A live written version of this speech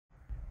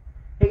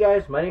Hey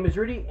guys, my name is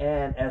Rudy,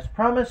 and as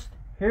promised,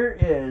 here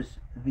is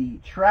the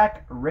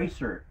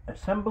trakracer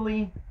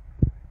assembly,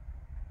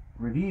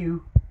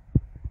 review,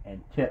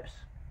 and tips.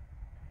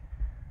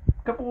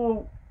 A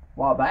couple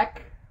while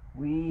back,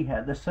 we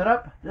had this set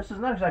up. This is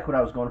not exactly what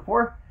I was going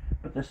for,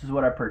 but this is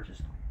what I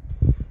purchased.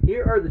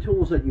 Here are the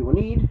tools that you will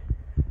need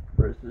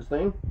for this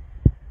thing,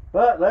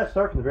 but let's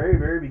start from the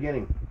very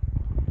beginning.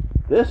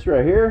 This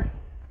right here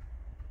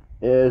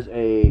is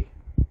a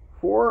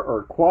 4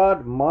 or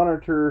quad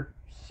monitor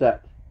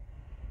set.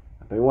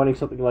 I've been wanting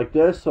something like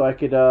this so I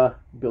could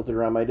build it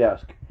around my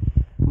desk.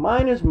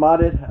 Mine is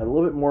modded a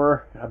little bit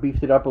more. I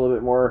beefed it up a little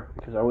bit more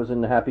because I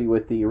wasn't happy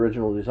with the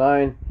original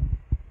design.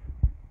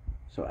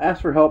 So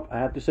ask for help. I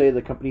have to say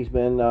the company's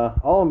been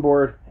all on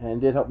board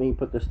and did help me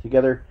put this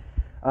together.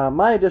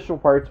 My additional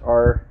parts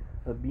are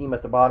the beam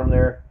at the bottom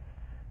there.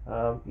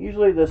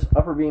 Usually this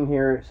upper beam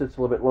here sits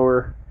a little bit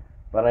lower,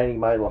 but I need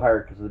mine a little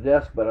higher because of the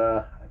desk. But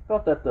I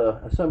felt that the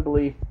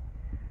assembly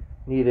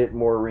needed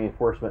more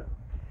reinforcement.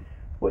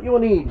 What you will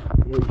need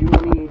is you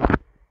will need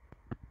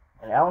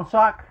an Allen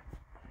sock,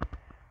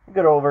 a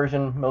good old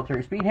version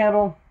military speed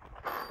handle,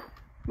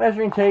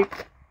 measuring tape,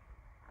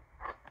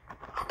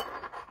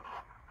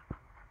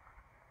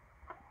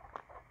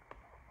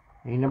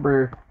 a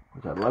number,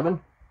 what's that, 11?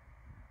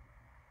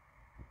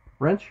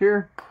 Wrench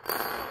here,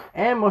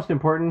 and most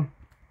important,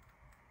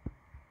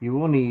 you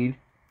will need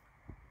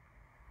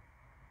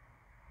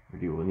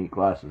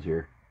glasses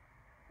here.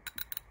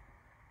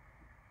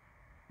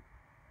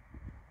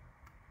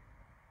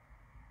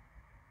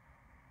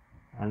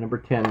 Number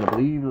 10, I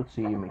believe. Let's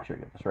see, make sure I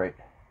get this right.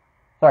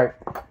 Sorry,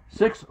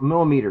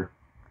 6mm.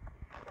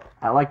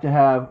 I like to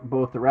have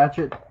both the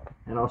ratchet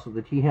and also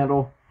the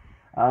T-handle.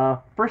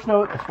 First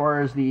note, as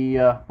far as the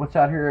what's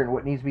out here and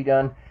what needs to be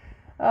done,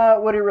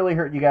 would it really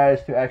hurt you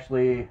guys to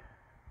actually,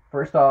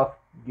 first off,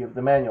 give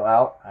the manual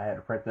out? I had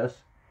to print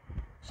this.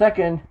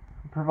 Second,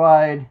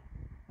 provide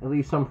at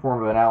least some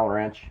form of an Allen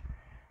wrench.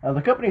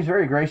 The company is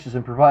very gracious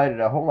and provided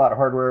a whole lot of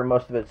hardware.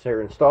 Most of it's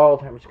there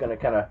installed. I'm just going to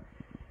kind of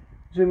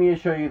zoom in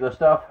and show you the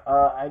stuff.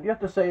 I do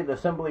have to say the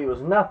assembly was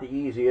not the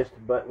easiest,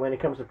 but when it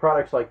comes to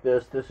products like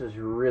this, this is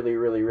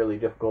really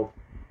difficult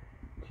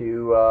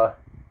to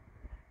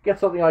get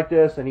something like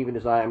this and even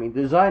design. I mean,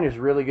 the design is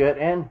really good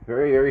and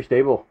very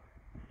stable.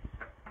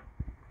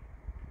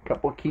 A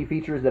couple of key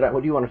features that I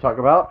do want to talk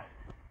about.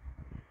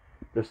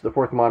 This is the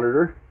 4th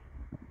monitor,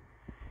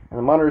 and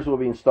the monitors will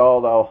be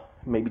installed. I'll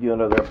maybe do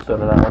another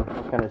episode of that one.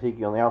 I'll kind of take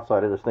you on the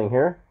outside of this thing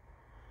here.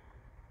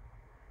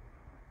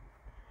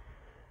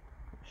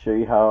 Show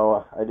you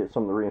how I did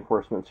some of the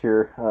reinforcements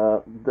here.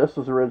 This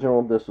was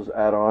original, this was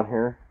add-on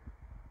here.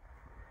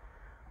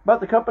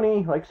 But the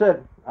company, like I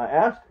said, I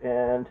asked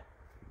and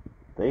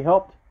they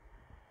helped.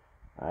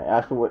 I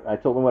asked them I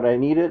told them what I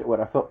needed, what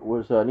I felt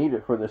was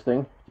needed for this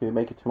thing to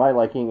make it to my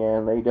liking,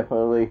 and they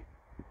definitely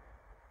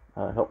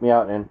helped me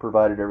out and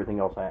provided everything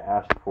else I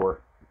asked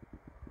for.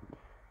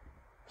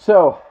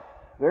 So,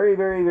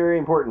 very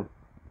important.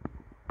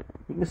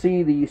 You can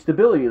see the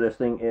stability of this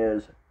thing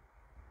is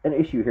an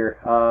issue here.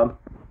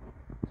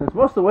 Since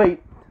most of the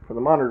weight for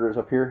the monitors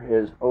up here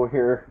is over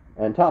here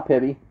and top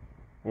heavy,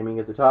 aiming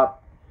at the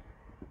top,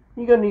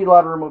 you're going to need a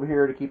lot of room over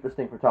here to keep this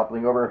thing from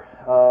toppling over.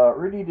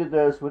 Rudy did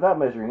this without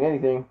measuring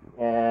anything,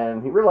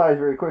 and he realized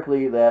very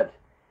quickly that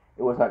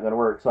it was not going to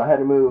work. So I had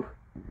to move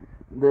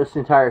this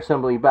entire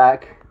assembly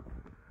back.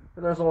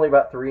 And there's only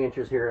about 3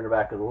 inches here in the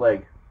back of the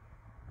leg.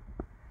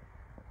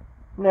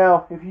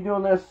 Now, if you're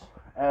doing this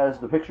as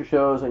the picture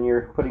shows and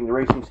you're putting the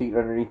racing seat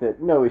underneath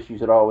it, no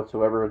issues at all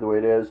whatsoever the way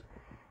it is.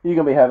 You're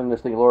going to be having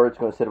this thing lower. It's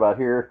going to sit about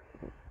here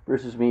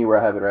versus me where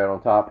I have it right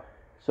on top.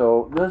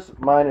 So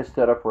mine is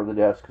set up for the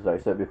desk, as I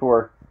said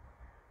before.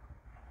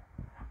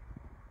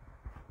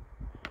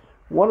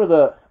 One of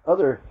the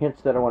other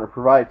hints that I want to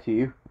provide to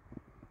you,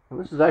 and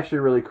this is actually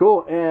really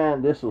cool,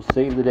 and this will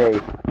save the day.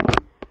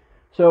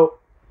 So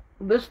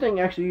this thing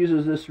actually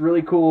uses this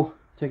really cool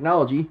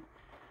technology.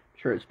 I'm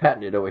sure it's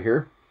patented over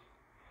here.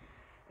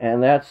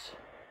 And that's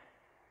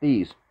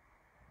these.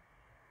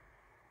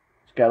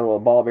 It's got a little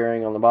ball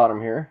bearing on the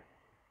bottom here.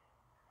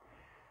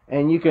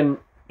 And you can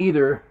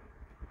either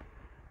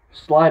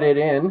slide it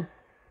in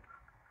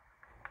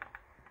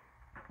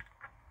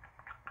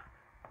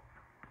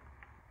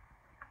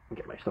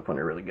get my stuff on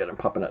there really good. I'm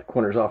popping that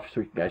corners off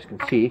so you guys can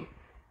see.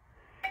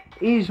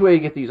 Easiest way to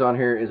get these on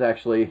here is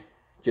actually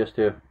just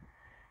to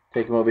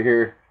take them over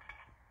here,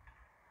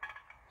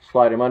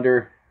 slide them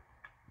under,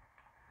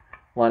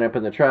 line up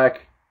in the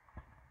track,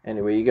 and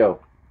away you go.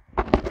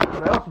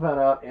 What I also found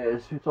out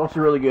is it's also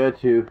really good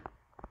to,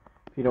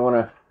 if you don't want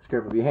to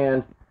scrape up your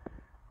hand,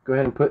 go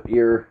ahead and put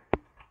your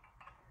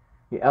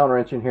Allen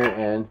wrench in here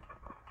and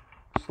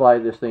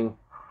slide this thing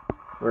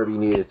wherever you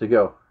need it to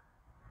go.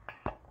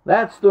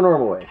 That's the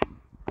normal way.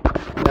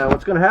 Now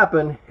what's going to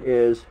happen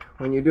is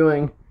when you're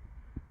doing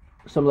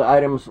some of the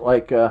items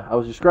like I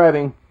was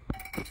describing,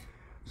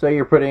 say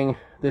you're putting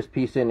this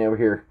piece in over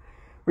here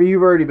where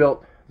you've already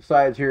built the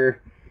sides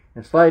here,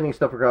 and sliding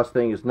stuff across the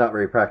thing is not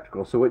very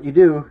practical. So what you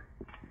do,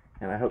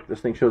 and I hope this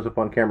thing shows up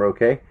on camera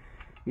okay,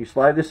 you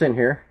slide this in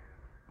here,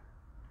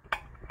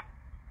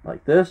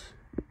 like this.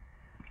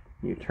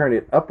 You turn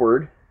it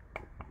upward.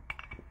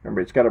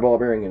 Remember, it's got a ball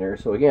bearing in there.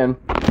 So again,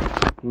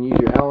 you can use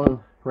your Allen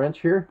wrench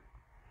here,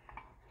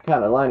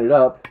 kind of line it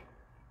up.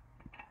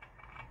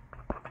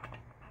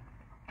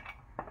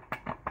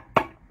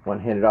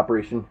 One-handed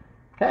operation.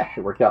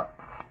 It worked out.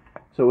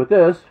 So with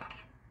this,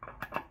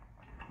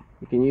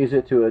 you can use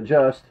it to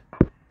adjust,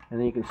 and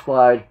then you can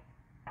slide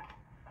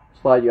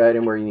your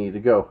item where you need to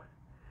go.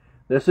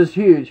 This is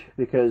huge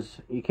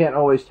because you can't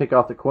always take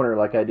off the corner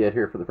like I did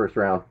here for the first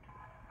round.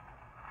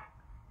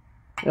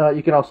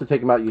 You can also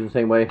take them out using the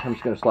same way. I'm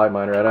just going to slide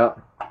mine right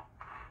out.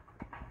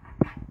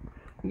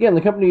 Again,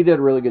 the company did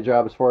a really good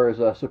job as far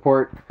as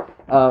support.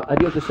 I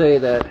do have to say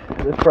that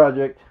this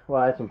project,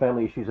 well, I had some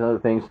family issues and other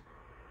things,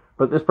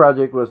 but this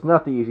project was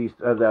not the easiest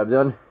that I've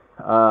done.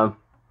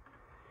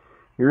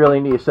 You really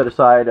need to set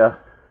aside a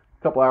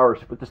couple hours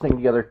to put this thing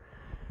together,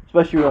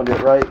 especially when you want to do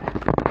it right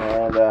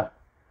and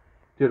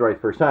do it right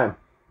the first time.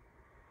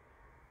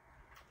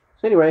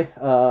 So anyway,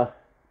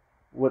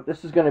 what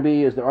this is going to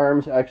be is the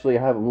arms. Actually,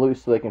 I have them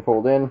loose so they can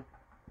fold in.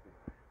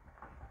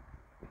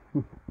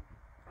 I'm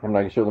not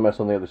going to show the mess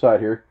on the other side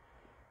here.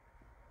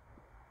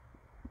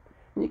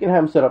 You can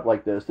have them set up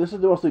like this. This is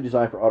mostly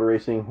designed for auto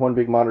racing. One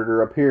big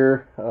monitor up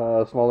here,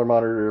 a smaller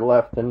monitor to the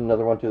left, and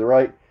another one to the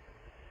right.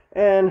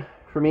 And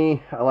for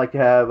me, I like to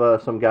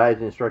have some guides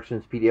and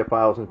instructions, PDF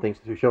files, and things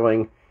that they're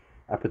showing.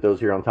 I put those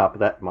here on top of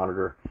that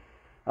monitor.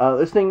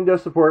 This thing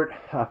does support,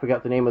 I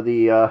forgot the name of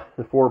the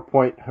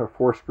 4-point or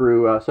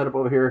 4-screw setup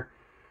over here.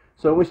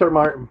 So when we start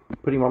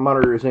putting my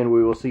monitors in,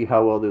 we will see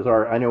how well those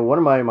are. I know one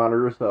of my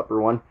monitors, the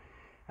upper one,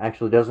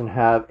 actually doesn't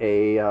have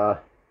the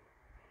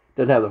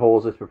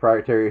holes. It's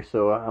proprietary,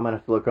 so I'm gonna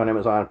have to look on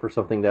Amazon for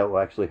something that will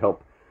actually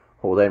help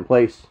hold that in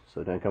place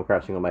so it doesn't come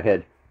crashing on my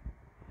head.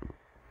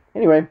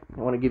 Anyway, I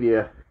want to give you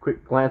a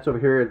quick glance over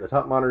here at the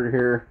top monitor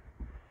here,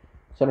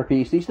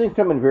 centerpiece. These things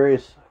come in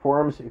various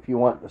forms. If you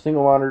want a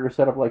single monitor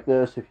set up like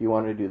this, if you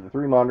want to do the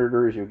 3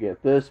 monitors, you'll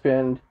get this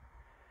end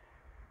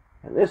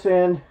and this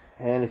end,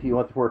 and if you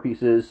want the 4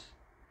 pieces,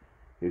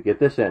 you get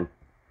this end.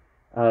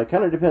 It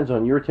kind of depends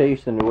on your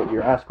taste and what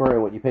you're asking for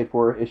and what you paid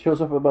for. It shows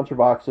up a bunch of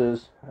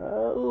boxes.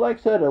 Like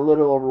I said, a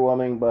little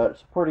overwhelming, but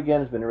support again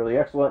has been really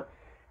excellent.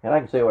 And I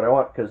can say what I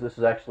want because this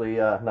is actually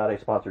not a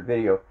sponsored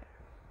video.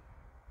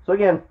 So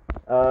again,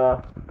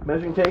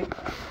 measuring tape,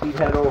 heat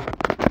handle,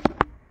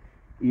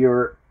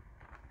 your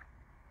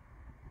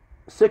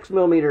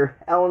 6mm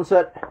Allen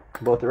set,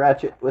 both the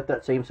ratchet with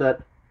that same set,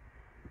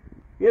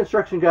 your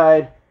instruction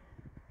guide,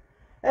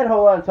 and a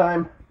whole lot of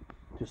time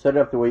to set it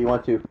up the way you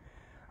want to.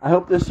 I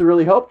hope this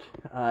really helped.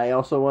 I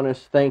also want to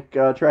thank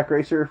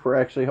trakracer for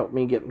actually helping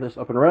me get this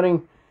up and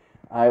running.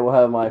 I will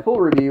have my full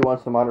review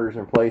once the monitor's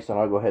in place, and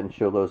I'll go ahead and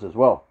show those as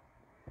well.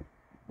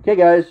 Okay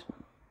guys,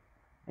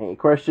 any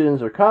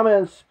questions or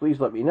comments, please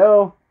let me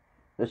know.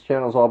 This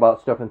channel is all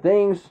about stuff and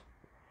things,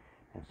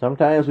 and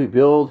sometimes we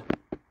build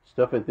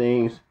stuff and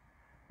things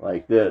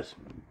like this.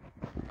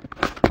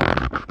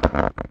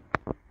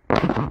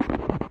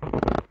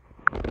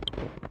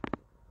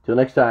 Till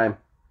next time,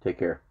 take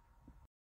care.